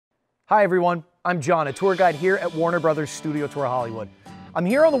Hi everyone, I'm John, a tour guide here at Warner Brothers Studio Tour Hollywood. I'm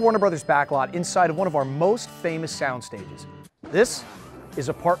here on the Warner Brothers backlot inside of one of our most famous sound stages. This is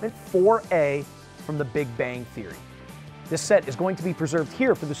apartment 4A from The Big Bang Theory. This set is going to be preserved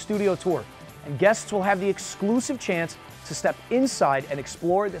here for the studio tour, and guests will have the exclusive chance to step inside and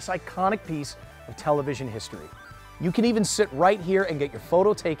explore this iconic piece of television history. You can even sit right here and get your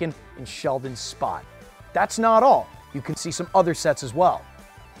photo taken in Sheldon's spot. That's not all. You can see some other sets as well.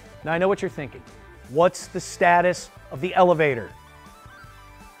 Now I know what you're thinking. What's the status of the elevator?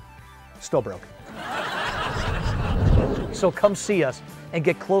 Still broken. So come see us and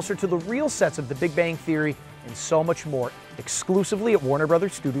get closer to the real sets of The Big Bang Theory and so much more exclusively at Warner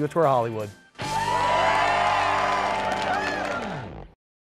Brothers Studio Tour Hollywood.